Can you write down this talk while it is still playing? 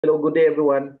Hello, good day,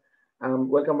 everyone.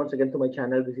 Welcome once again to my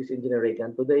channel. This is Engineer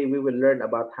Reagan. Today, we will learn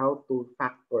about how to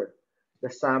factor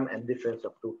the sum and difference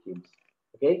of two cubes.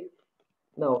 Okay.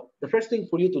 Now, the first thing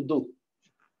for you to do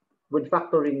with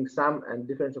factoring sum and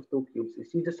difference of two cubes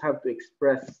is you just have to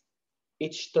express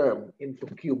each term into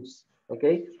cubes.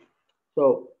 Okay.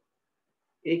 So,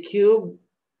 a cube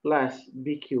plus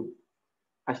b cube.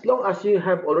 As long as you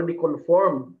have already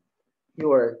conformed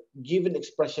your given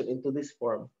expression into this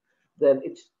form, then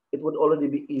it would already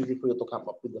be easy for you to come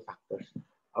up with the factors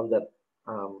of that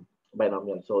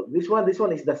binomial. So this one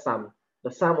is the sum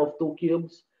of two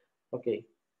cubes. Okay,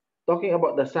 talking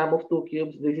about the sum of two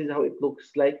cubes, this is how it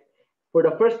looks like. For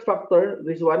the first factor,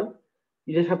 this one,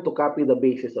 you just have to copy the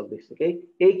basis of this. Okay,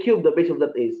 a cube, the base of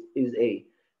that is a.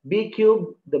 B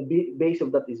cube, the base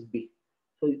of that is b.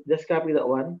 So just copy that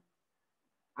one,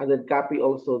 and then copy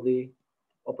also the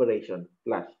operation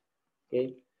plus.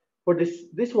 Okay. For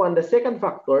this one, the second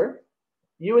factor,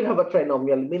 you will have a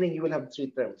trinomial, meaning you will have three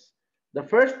terms. The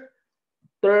first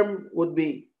term would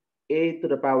be a to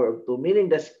the power of 2, meaning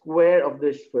the square of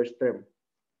this first term.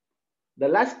 The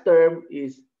last term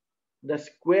is the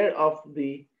square of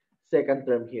the second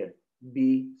term here,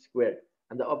 b squared,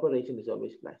 and the operation is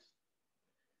always plus.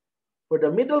 For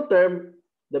the middle term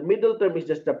is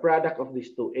just the product of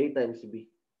these two, a times b.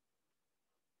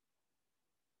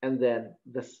 And then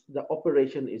the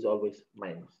operation is always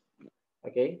minus.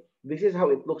 Okay, this is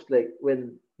how it looks like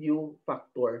when you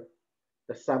factor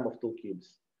the sum of two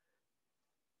cubes.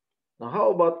 Now,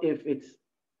 how about if it's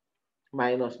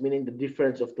minus, meaning the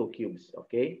difference of two cubes?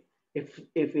 Okay, if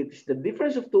it's the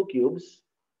difference of two cubes,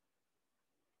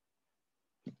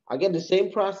 again, the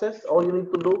same process. All you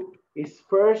need to do is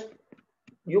first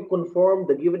you conform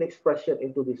the given expression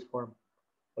into this form.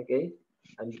 Okay,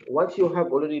 and once you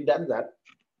have already done that,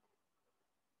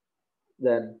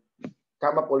 then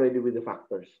come up already with the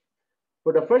factors.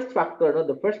 For the first factor, no,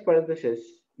 the first parenthesis,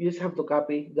 you just have to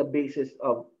copy the basis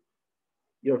of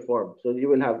your form. So you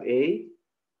will have a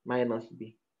minus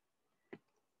b.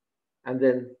 And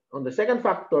then on the second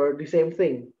factor, the same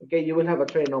thing. Okay, you will have a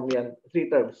trinomial, three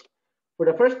terms. For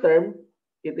the first term,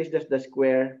 it is just the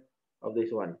square of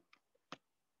this one.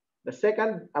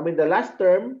 The last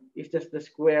term is just the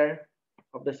square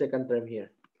of the second term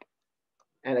here.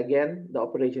 And again, the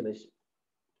operation is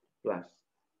plus.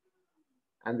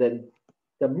 And then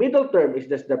the middle term is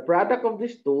just the product of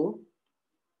these two,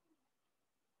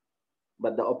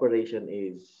 but the operation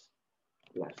is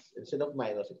plus. Instead of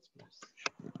minus, it's plus.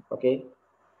 Okay?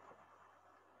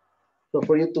 So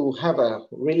for you to have a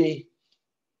really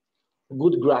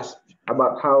good grasp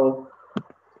about how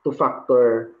to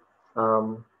factor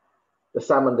the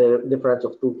sum and the difference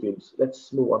of two cubes,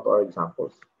 let's move on to our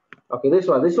examples. Okay, this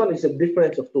one is a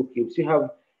difference of two cubes. You have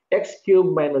x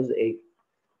cubed minus 8.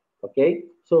 Okay,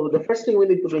 so the first thing we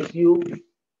need to do is you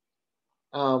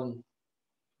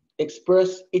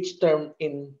express each term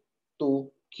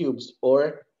into cubes,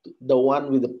 or the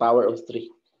one with the power of 3.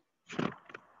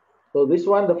 So this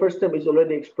one, the first term is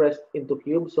already expressed into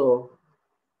cubes, so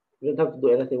you don't have to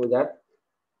do anything with that.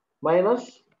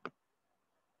 Minus,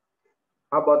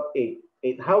 how about 8?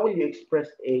 8, how will you express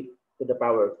 8 to the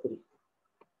power of 3?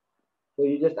 So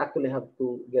you just actually have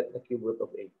to get the cube root of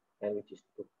 8, and which is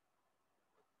 2.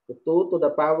 So 2 to the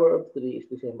power of 3 is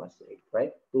the same as 8,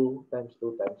 right? 2 times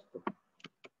 2 times 2.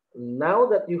 Now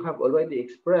that you have already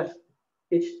expressed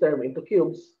each term into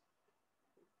cubes,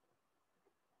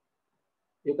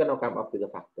 you can now come up with the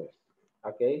factors.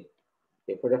 Okay?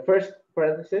 Okay, for the first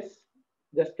parenthesis,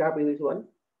 just copy this one.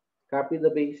 Copy the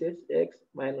basis, x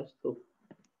minus 2.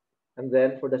 And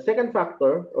then for the second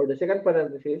factor, or the second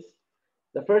parenthesis,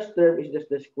 the first term is just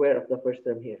the square of the first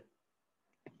term here.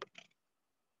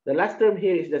 The last term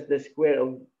here is just the square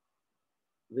of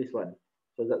this one.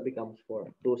 So that becomes 4,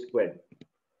 2 squared.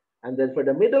 And then for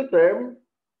the middle term,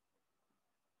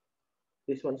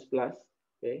 this one's plus.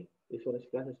 Okay, this one is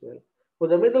plus as well. For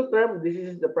the middle term, this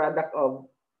is the product of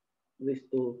these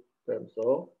two terms.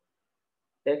 So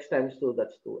x times 2,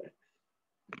 that's 2x.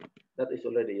 That is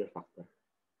already your factor.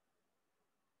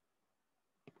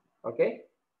 Okay,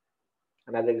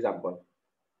 another example.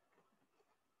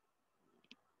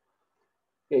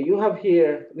 Okay, you have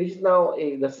here, this is now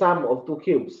the sum of two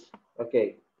cubes.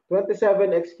 Okay,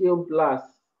 27x cubed plus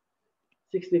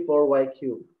 64y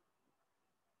cubed.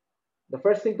 The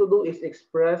first thing to do is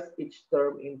express each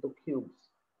term into cubes.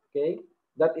 Okay,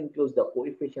 that includes the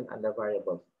coefficient and the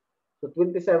variables. So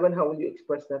 27, how will you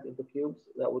express that into cubes?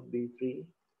 That would be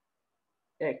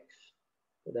 3x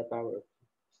to the power of 3.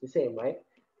 It's the same, right?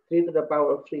 3 to the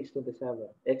power of 3 is 27.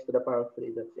 X to the power of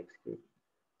 3, that's x cubed.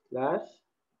 Plus,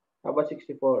 how about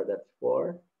 64? That's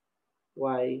 4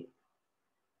 y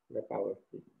to the power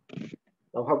 3.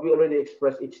 Now, have we already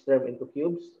expressed each term into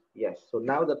cubes? Yes. So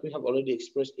now that we have already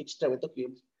expressed each term into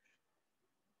cubes,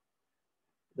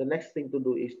 the next thing to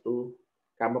do is to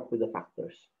come up with the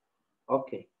factors.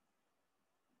 Okay.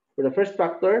 For the first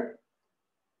factor,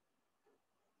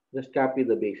 just copy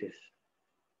the basis,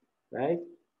 right?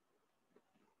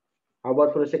 How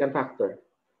about for the second factor?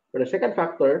 For the second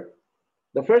factor,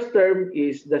 the first term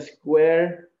is the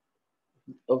square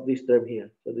of this term here.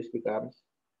 So this becomes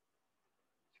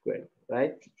squared,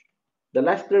 right? The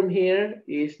last term here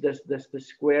is the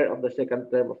square of the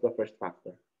second term of the first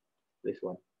factor, this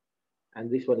one. And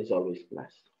this one is always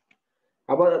plus.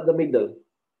 How about the middle?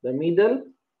 The middle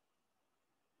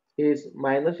is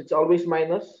minus. It's always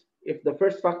minus. If the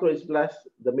first factor is plus,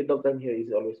 the middle term here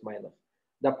is always minus.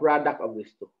 The product of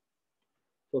these two.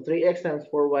 So 3x times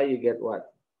 4y, you get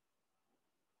what?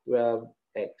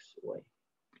 12xy.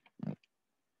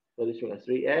 So this one is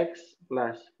 3x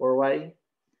plus 4y.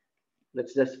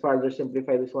 Let's just further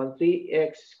simplify this one.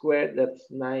 3x squared,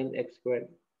 that's 9x squared,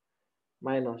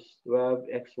 minus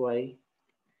 12xy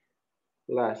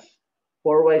plus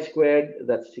 4y squared,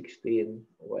 that's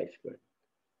 16y squared.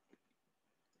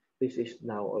 This is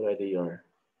now already your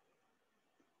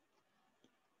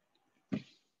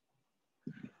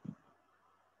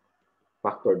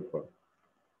factored form.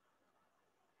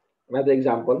 Another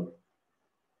example.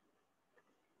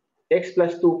 X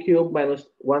plus 2 cubed minus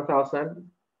 1000.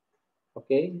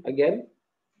 Okay, again,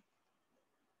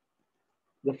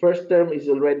 the first term is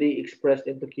already expressed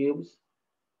into cubes,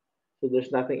 so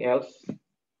there's nothing else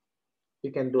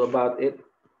you can do about it.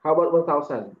 How about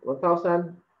 1000?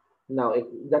 1000, now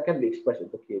that can be expressed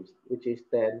into cubes, which is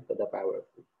 10 to the power of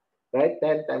 3, right?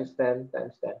 10 times 10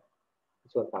 times 10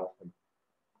 is 1000.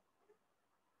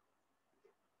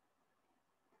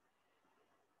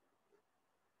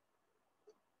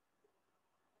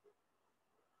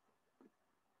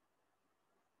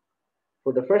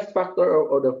 For the first factor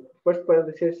or the first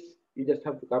parenthesis, you just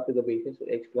have to copy the basis, so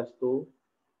x plus 2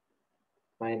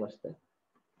 minus 10.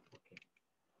 Okay.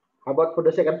 How about for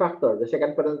the second factor, the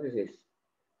second parenthesis?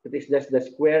 It is just the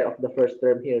square of the first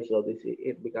term here, so this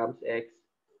it becomes x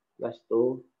plus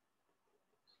 2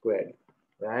 squared,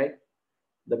 right?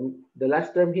 The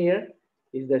last term here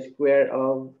is the square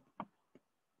of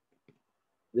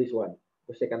this one,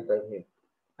 the second term here.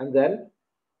 And then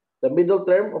the middle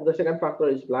term of the second factor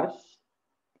is plus.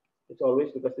 It's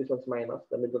always, because this one's minus,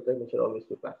 the middle term should always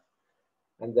be plus.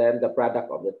 And then the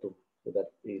product of the two. So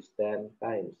that is 10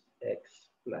 times x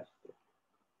plus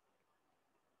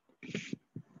 2.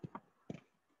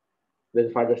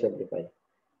 Then further simplify.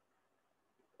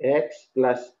 X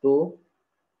plus 2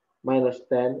 minus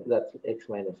 10, that's x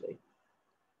minus 8.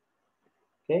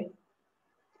 Okay?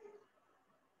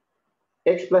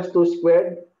 X plus 2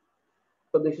 squared.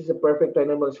 So this is a perfect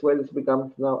trinomial square. This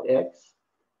becomes now x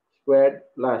squared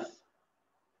plus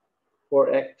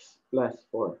 4x plus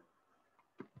 4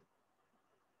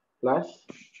 plus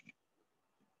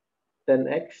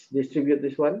 10x. Distribute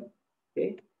this one.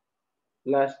 Okay?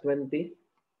 Plus 20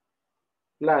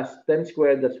 plus 10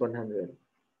 squared, that's 100.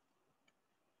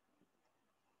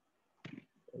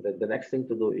 And then the next thing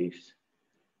to do is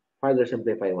further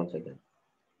simplify once again.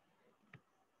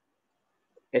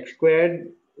 X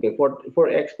squared, okay,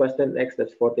 4x plus 10x,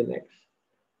 that's 14x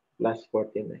plus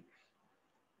 14x.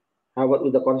 How about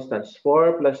with the constants?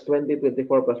 4 plus 20,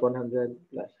 24 plus 100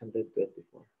 plus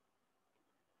 124.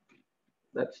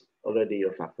 That's already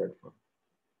your factored form.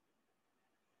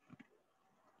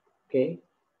 Okay.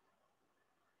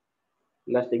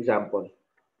 Last example.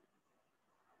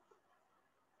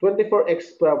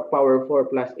 24x power 4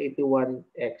 plus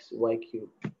 81xy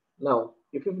cubed. Now,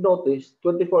 if you've noticed,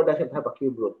 24 doesn't have a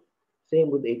cube root.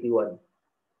 Same with 81.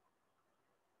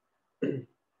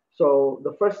 So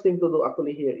the first thing to do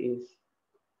actually here is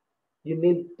you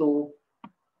need to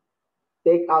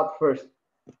take out first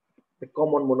the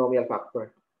common monomial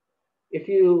factor. If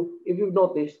you've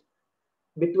noticed,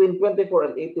 between 24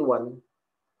 and 81,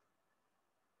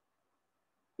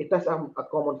 it has a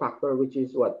common factor, which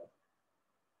is what?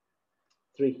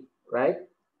 3, right?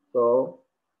 So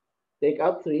take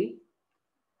out 3.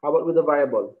 How about with the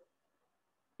variable?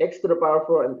 X to the power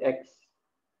 4 and x.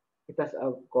 It has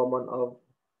a common of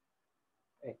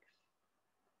x,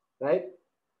 right?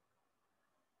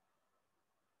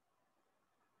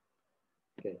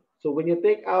 Okay. So when you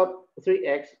take out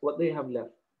 3x, what do you have left?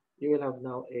 You will have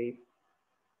now 8x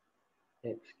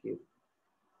cubed,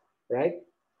 right?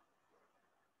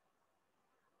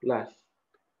 Plus,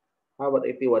 how about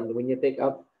 81? When you take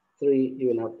out 3, you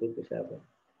will have 27.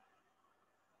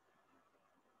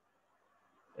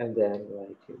 And then y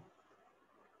cubed.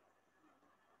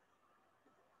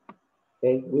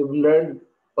 Okay, we've learned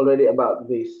already about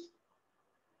this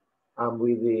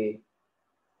with the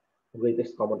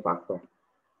greatest common factor.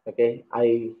 Okay,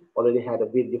 I already had a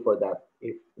video for that.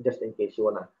 If just in case you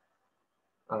wanna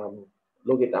um,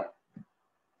 look it up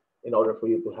in order for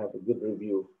you to have a good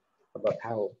review about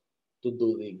how to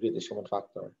do the greatest common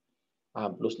factor.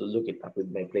 Please look it up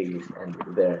with my playlist, and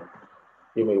there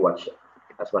you may watch it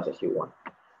as much as you want.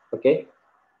 Okay.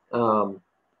 Um,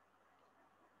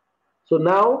 so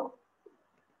now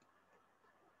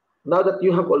that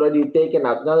you have already taken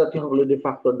out, now that you have already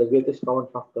factored the greatest common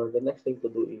factor, the next thing to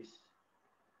do is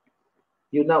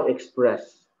you now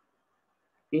express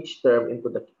each term into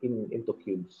into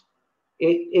cubes.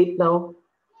 Eight now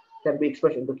can be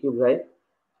expressed into cubes, right?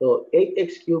 So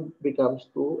 8x cubed becomes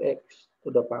 2x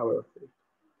to the power of 3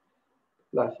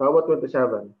 plus. How about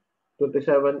 27?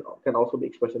 27 can also be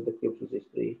expressed into cubes, which is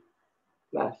 3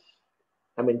 plus,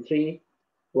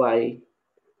 3y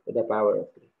to the power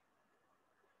of 3.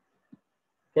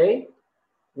 Okay?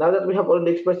 Now that we have all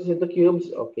the expressions into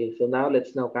cubes, okay, so now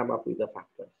let's now come up with the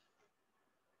factors.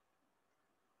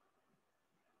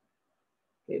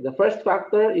 Okay, the first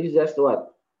factor is just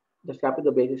what? Just copy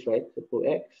the basis, right? So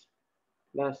 2x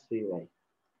plus 3y.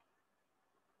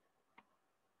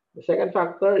 The second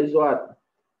factor is what?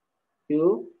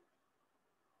 You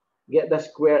get the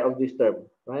square of this term,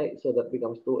 right? So that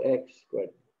becomes 2x squared.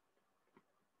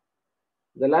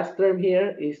 The last term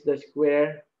here is the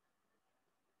square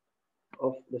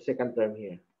of the second term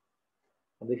here.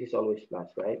 And this is always plus,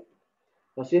 right?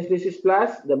 Now, since this is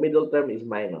plus, the middle term is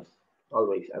minus,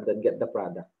 always, and then get the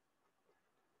product.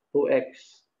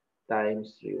 2x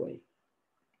times 3y.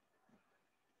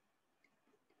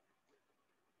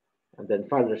 And then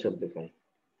further simplify.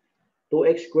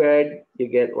 2x squared, you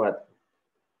get what?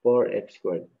 4x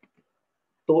squared.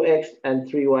 2x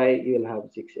and 3y, you'll have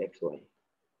 6xy.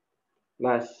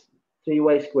 Plus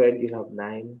 3y squared, you have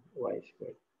 9y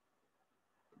squared.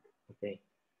 Okay.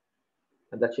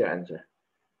 And that's your answer.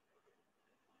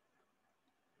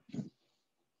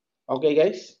 Okay,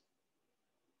 guys.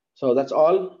 So that's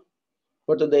all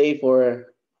for today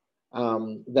for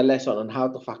the lesson on how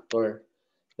to factor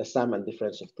the sum and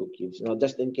difference of two cubes. Now,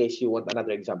 just in case you want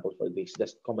another example for this,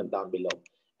 just comment down below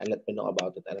and let me know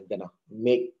about it. And I'm gonna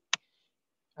make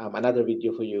another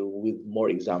video for you with more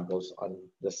examples on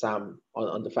the sum,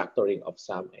 on the factoring of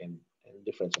sum and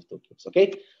difference of two cubes.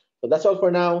 Okay, so that's all for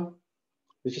now.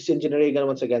 This is Engineer Regan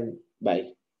once again.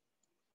 Bye.